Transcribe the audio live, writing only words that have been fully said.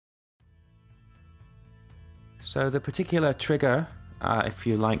So the particular trigger, if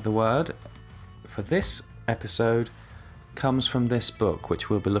you like the word, for this episode comes from this book, which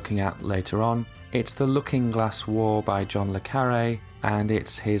we'll be looking at later on. It's The Looking Glass War by John le Carré, and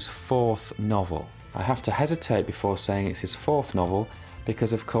it's his fourth novel. I have to hesitate before saying it's his fourth novel,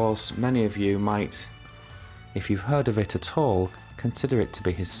 because of course many of you might, if you've heard of it at all, consider it to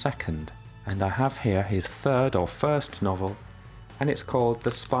be his second. And I have here his third or first novel, and it's called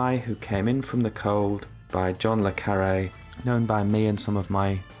The Spy Who Came In From the Cold by John le Carré, known by me and some of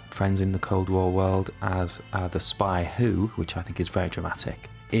my friends in the Cold War world as The Spy Who, which I think is very dramatic,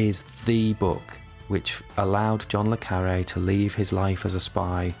 is the book which allowed John le Carré to leave his life as a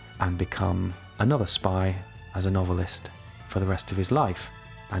spy and become another spy as a novelist for the rest of his life.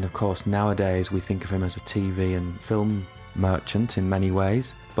 And of course nowadays we think of him as a TV and film merchant in many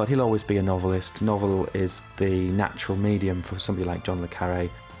ways, but he'll always be a novelist. Novel is the natural medium for somebody like John le Carré.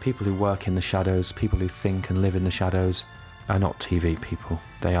 People who work in the shadows, people who think and live in the shadows, are not TV people,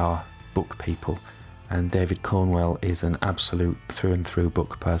 they are book people. And David Cornwell is an absolute through and through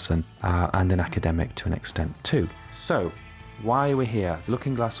book person, and an academic to an extent too. So, why are we here? The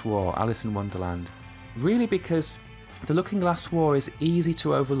Looking Glass War, Alice in Wonderland. Really because The Looking Glass War is easy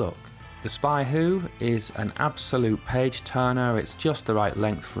to overlook. The Spy Who is an absolute page turner, it's just the right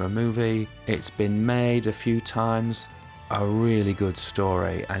length for a movie, it's been made a few times, a really good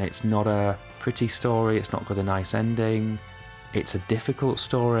story, and it's not a pretty story, it's not got a nice ending, it's a difficult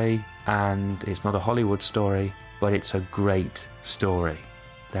story, and it's not a Hollywood story, but it's a great story.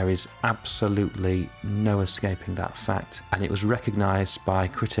 There is absolutely no escaping that fact, and it was recognised by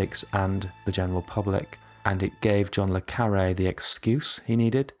critics and the general public, and it gave John le Carré the excuse he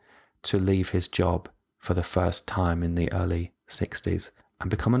needed to leave his job for the first time in the early 60s and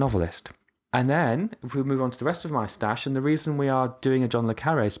become a novelist. And then, if we move on to the rest of my stash, and the reason we are doing a John le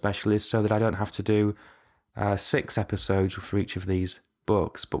Carré special is so that I don't have to do 6 episodes for each of these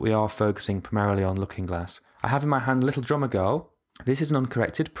books, but we are focusing primarily on Looking Glass. I have in my hand Little Drummer Girl. This is an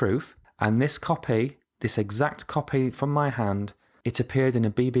uncorrected proof, and this copy, this exact copy from my hand, it appeared in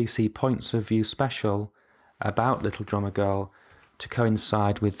a BBC Points of View special about Little Drummer Girl to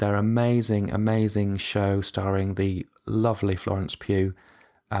coincide with their amazing show starring the lovely Florence Pugh.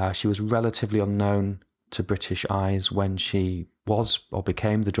 She was relatively unknown to British eyes when she was or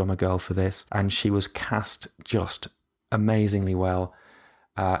became the drummer girl for this, and she was cast just amazingly well.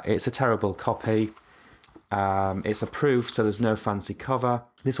 It's a terrible copy. It's a proof, so there's no fancy cover.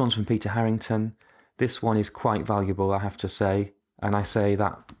 This one's from Peter Harrington. This one is quite valuable, I have to say, and I say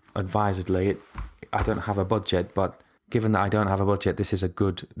that advisedly. I don't have a budget, but given that I don't have a budget, this is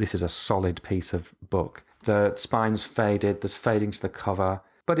a solid piece of book. The spine's faded, there's fading to the cover,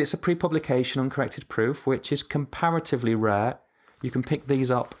 but it's a pre-publication uncorrected proof, which is comparatively rare. You can pick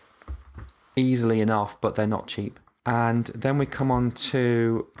these up easily enough, but they're not cheap. And then we come on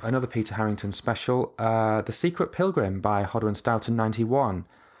to another Peter Harrington special, The Secret Pilgrim by Hodder and Stoughton 91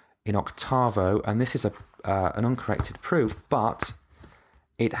 in octavo, and this is an uncorrected proof, but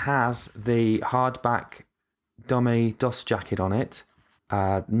it has the hardback dummy dust jacket on it.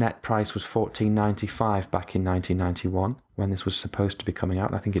 Net price was $14.95 back in 1991 when this was supposed to be coming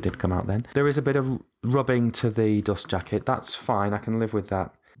out. I think it did come out then. There is a bit of rubbing to the dust jacket. That's fine. I can live with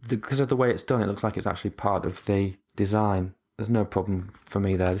that. Because of the way it's done, it looks like it's actually part of the design. There's no problem for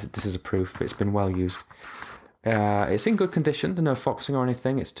me there. This is a proof. It's been well used. It's in good condition. There's no foxing or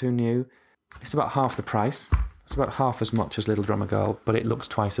anything. It's too new. It's about half the price. It's about half as much as Little Drummer Girl, but it looks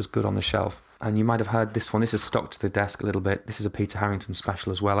twice as good on the shelf. And you might have heard this one. This is stuck to the desk a little bit. This is a Peter Harrington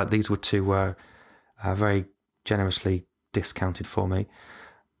special as well. These were two very generously discounted for me.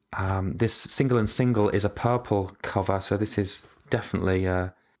 This Single and Single is a purple cover, so this is definitely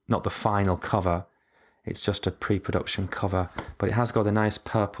not the final cover. It's just a pre-production cover, but it has got a nice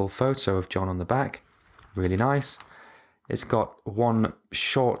purple photo of John on the back. Really nice. It's got one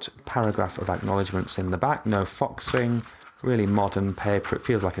short paragraph of acknowledgements in the back, no foxing, really modern paper. It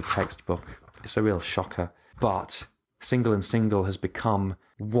feels like a textbook. It's a real shocker. But Single and Single has become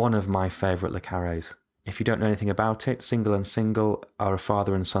one of my favourite le Carrés. If you don't know anything about it, Single and Single are a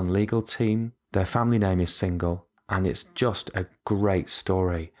father and son legal team. Their family name is Single, and it's just a great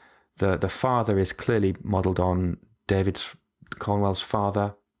story. The father is clearly modelled on David Cornwell's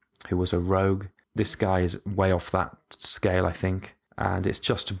father, who was a rogue. This guy is way off that scale, I think, and it's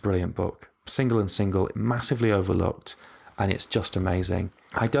just a brilliant book. Single and Single, massively overlooked, and it's just amazing.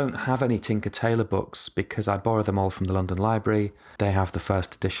 I don't have any Tinker Tailor books because I borrow them all from the London Library. They have the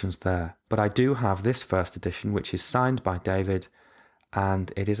first editions there. But I do have this first edition, which is signed by David,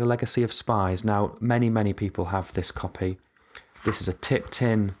 and it is a Legacy of Spies. Now, many people have this copy. This is a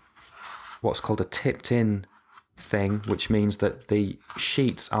tipped-in, what's called a tipped-in thing, which means that the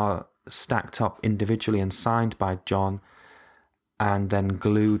sheets are stacked up individually and signed by John and then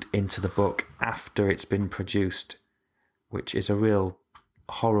glued into the book after it's been produced, which is a real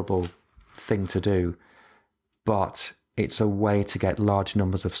horrible thing to do, but it's a way to get large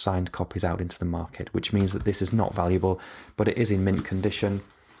numbers of signed copies out into the market, which means that this is not valuable, but it is in mint condition.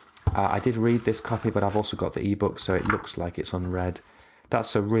 I did read this copy, but I've also got the ebook, so it looks like it's unread.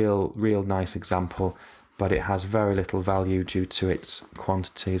 That's a real nice example, but it has very little value due to its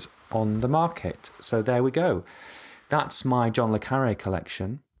quantities on the market. So there we go. That's my John le Carré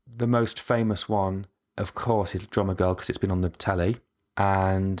collection. The most famous one, of course, is Drummer Girl, because it's been on the telly,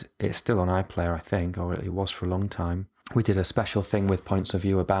 and it's still on iPlayer, I think, or it was for a long time. We did a special thing with Points of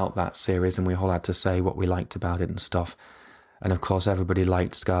View about that series, and we all had to say what we liked about it and stuff. And of course, everybody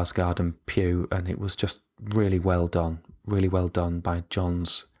liked Skarsgård and Pugh, and it was just really well done by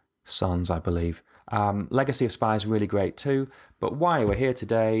John's sons, I believe. Legacy of Spy is really great too, but why we're here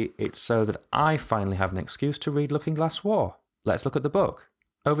today, it's so that I finally have an excuse to read Looking Glass War. Let's look at the book.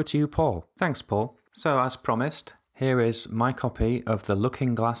 Over to you, Paul. Thanks, Paul. So, as promised, here is my copy of The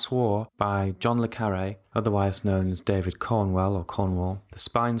Looking Glass War by John le Carré, otherwise known as David Cornwell or Cornwall. The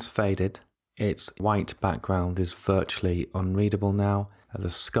spine's faded. Its white background is virtually unreadable now. The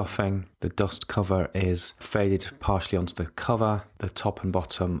scuffing, the dust cover is faded partially onto the cover. The top and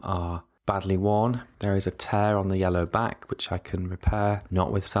bottom are badly worn. There is a tear on the yellow back, which I can repair,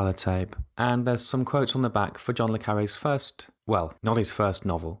 not with sellotape. And there's some quotes on the back for John le Carré's first, well, not his first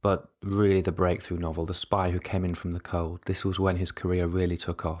novel, but really the breakthrough novel, The Spy Who Came In From the Cold. This was when his career really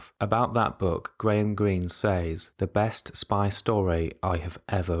took off. About that book, Graham Greene says, "The best spy story I have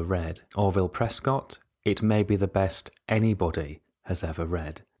ever read." Orville Prescott, "It may be the best anybody has ever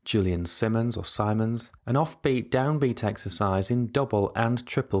read." Julian Simmons or Simons, "An offbeat, downbeat exercise in double and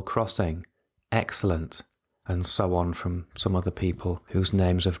triple crossing. Excellent." And so on from some other people whose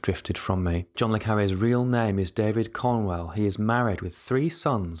names have drifted from me. John le Carré's real name is David Cornwell. He is married with 3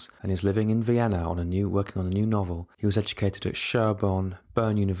 sons and is living in Vienna working on a new novel. He was educated at Sherborne,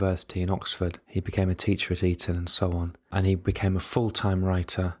 Bern University in Oxford. He became a teacher at Eton and so on. And he became a full-time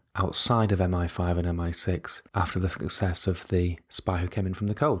writer outside of MI5 and MI6 after the success of The Spy Who Came In From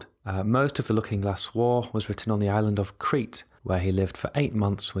the Cold. Most of The Looking Glass War was written on the island of Crete, where he lived for 8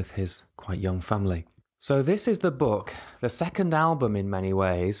 months with his quite young family. So this is the book, the second album in many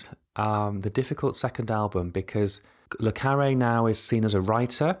ways, the difficult second album, because le Carré now is seen as a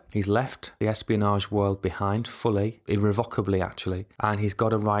writer. He's left the espionage world behind fully, irrevocably actually, and he's got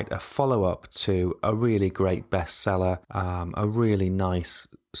to write a follow-up to a really great bestseller, a really nice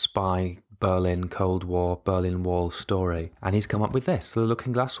spy Berlin Cold War, Berlin Wall story. And he's come up with this, The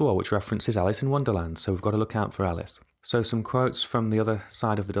Looking Glass War, which references Alice in Wonderland, so we've got to look out for Alice. So some quotes from the other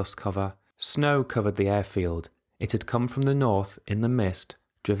side of the dust cover. "Snow covered the airfield. It had come from the north in the mist,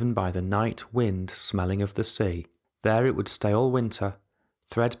 driven by the night wind smelling of the sea. There it would stay all winter,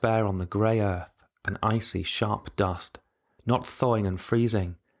 threadbare on the grey earth, an icy, sharp dust, not thawing and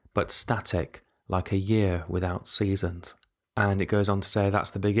freezing, but static, like a year without seasons." And it goes on to say that's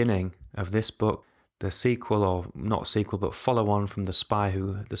the beginning of this book, the sequel, or not sequel, but follow-on from The Spy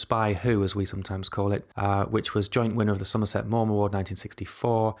Who, as we sometimes call it, which was joint winner of the Somerset Maugham Award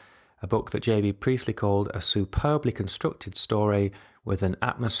 1964, a book that J.B. Priestley called a superbly constructed story with an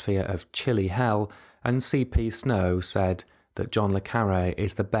atmosphere of chilly hell, and C.P. Snow said that John le Carré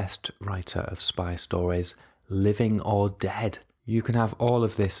is the best writer of spy stories, living or dead. You can have all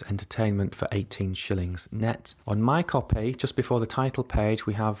of this entertainment for 18 shillings net. On my copy, just before the title page,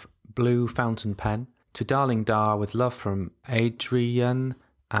 we have blue fountain pen. "To Darling Dar, with love from Adrian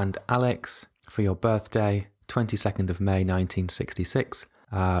and Alex for your birthday, 22nd of May 1966.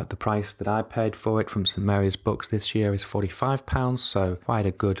 The price that I paid for it from St Mary's Books this year is £45, so quite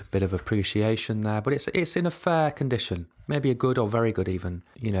a good bit of appreciation there. But it's in a fair condition, maybe a good or very good even.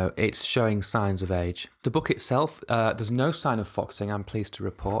 You know, it's showing signs of age. The book itself, there's no sign of foxing, I'm pleased to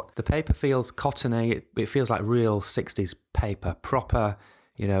report. The paper feels cottony. It feels like real 60s paper, proper,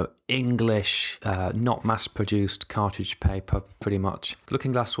 you know, English, not mass-produced cartridge paper, pretty much.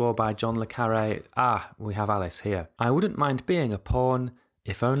 Looking Glass War by John le Carré. We have Alice here. "I wouldn't mind being a pawn,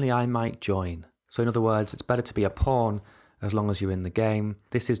 if only I might join." So in other words, it's better to be a pawn as long as you're in the game.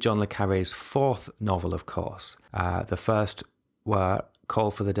 This is John le Carré's 4th novel, of course. The first were Call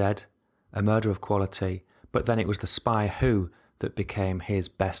for the Dead, A Murder of Quality, but then it was The Spy Who that became his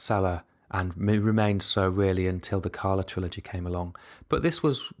bestseller and remained so really until the Carla trilogy came along. But this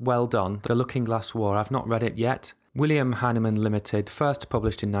was well done. The Looking Glass War, I've not read it yet. William Hanneman Limited, first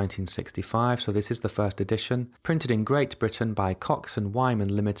published in 1965, so this is the first edition. Printed in Great Britain by Cox and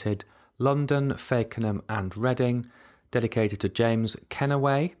Wyman Limited, London, Fakenham and Reading, dedicated to James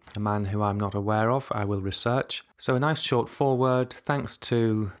Kennaway, a man who I'm not aware of. I will research. So a nice short foreword. Thanks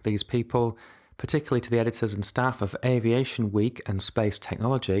to these people, particularly to the editors and staff of Aviation Week and Space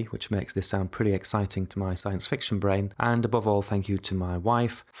Technology, which makes this sound pretty exciting to my science fiction brain. And above all, thank you to my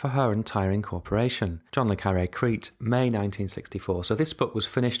wife for her untiring cooperation. John le Carré, Crete, May 1964. So this book was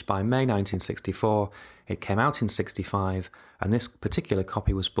finished by May 1964. It came out in 65, and this particular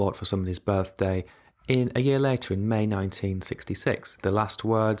copy was bought for somebody's birthday in a year later, in May 1966. The last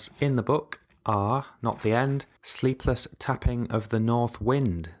words in the book are, not the end, sleepless tapping of the north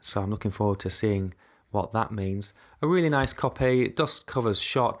wind. So I'm looking forward to seeing what that means. A really nice copy, dust covers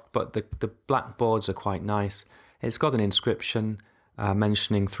shot, but the black boards are quite nice. It's got an inscription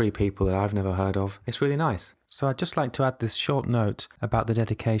mentioning 3 people that I've never heard of. It's really nice. So I'd just like to add this short note about the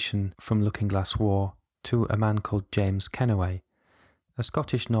dedication from Looking Glass War to a man called James Kennaway, a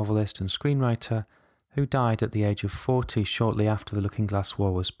Scottish novelist and screenwriter who died at the age of 40 shortly after the Looking Glass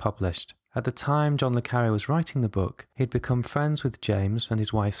War was published. At the time John le Carré was writing the book, he'd become friends with James and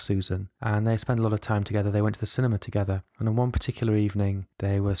his wife Susan, and they spent a lot of time together. They went to the cinema together, and on one particular evening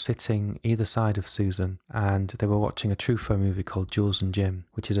they were sitting either side of Susan, and they were watching a Truffaut movie called Jules and Jim,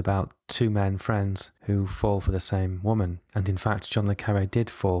 which is about 2 men friends who fall for the same woman. And in fact, John le Carré did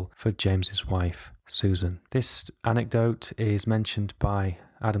fall for James's wife, Susan. This anecdote is mentioned by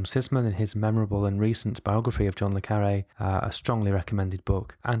Adam Sisman in his memorable and recent biography of John le Carré, a strongly recommended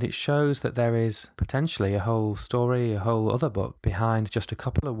book. And it shows that there is potentially a whole story, a whole other book behind just a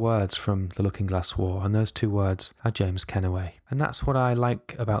couple of words from the Looking Glass War, and those 2 words are James Kennaway. And that's what I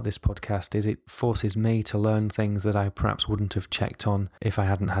like about this podcast, is it forces me to learn things that I perhaps wouldn't have checked on if I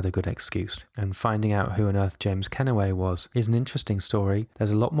hadn't had a good excuse. And finding out who on earth James Kennaway was is an interesting story.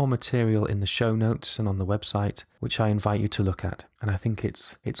 There's a lot more material in the show notes and on the website, which I invite you to look at. And I think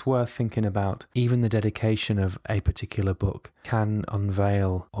it's worth thinking about. Even the dedication of a particular book can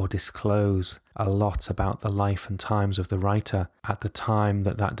unveil or disclose a lot about the life and times of the writer at the time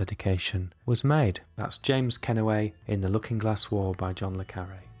that that dedication was made. That's James Kennaway in The Looking Glass War by John le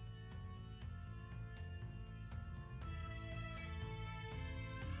Carré.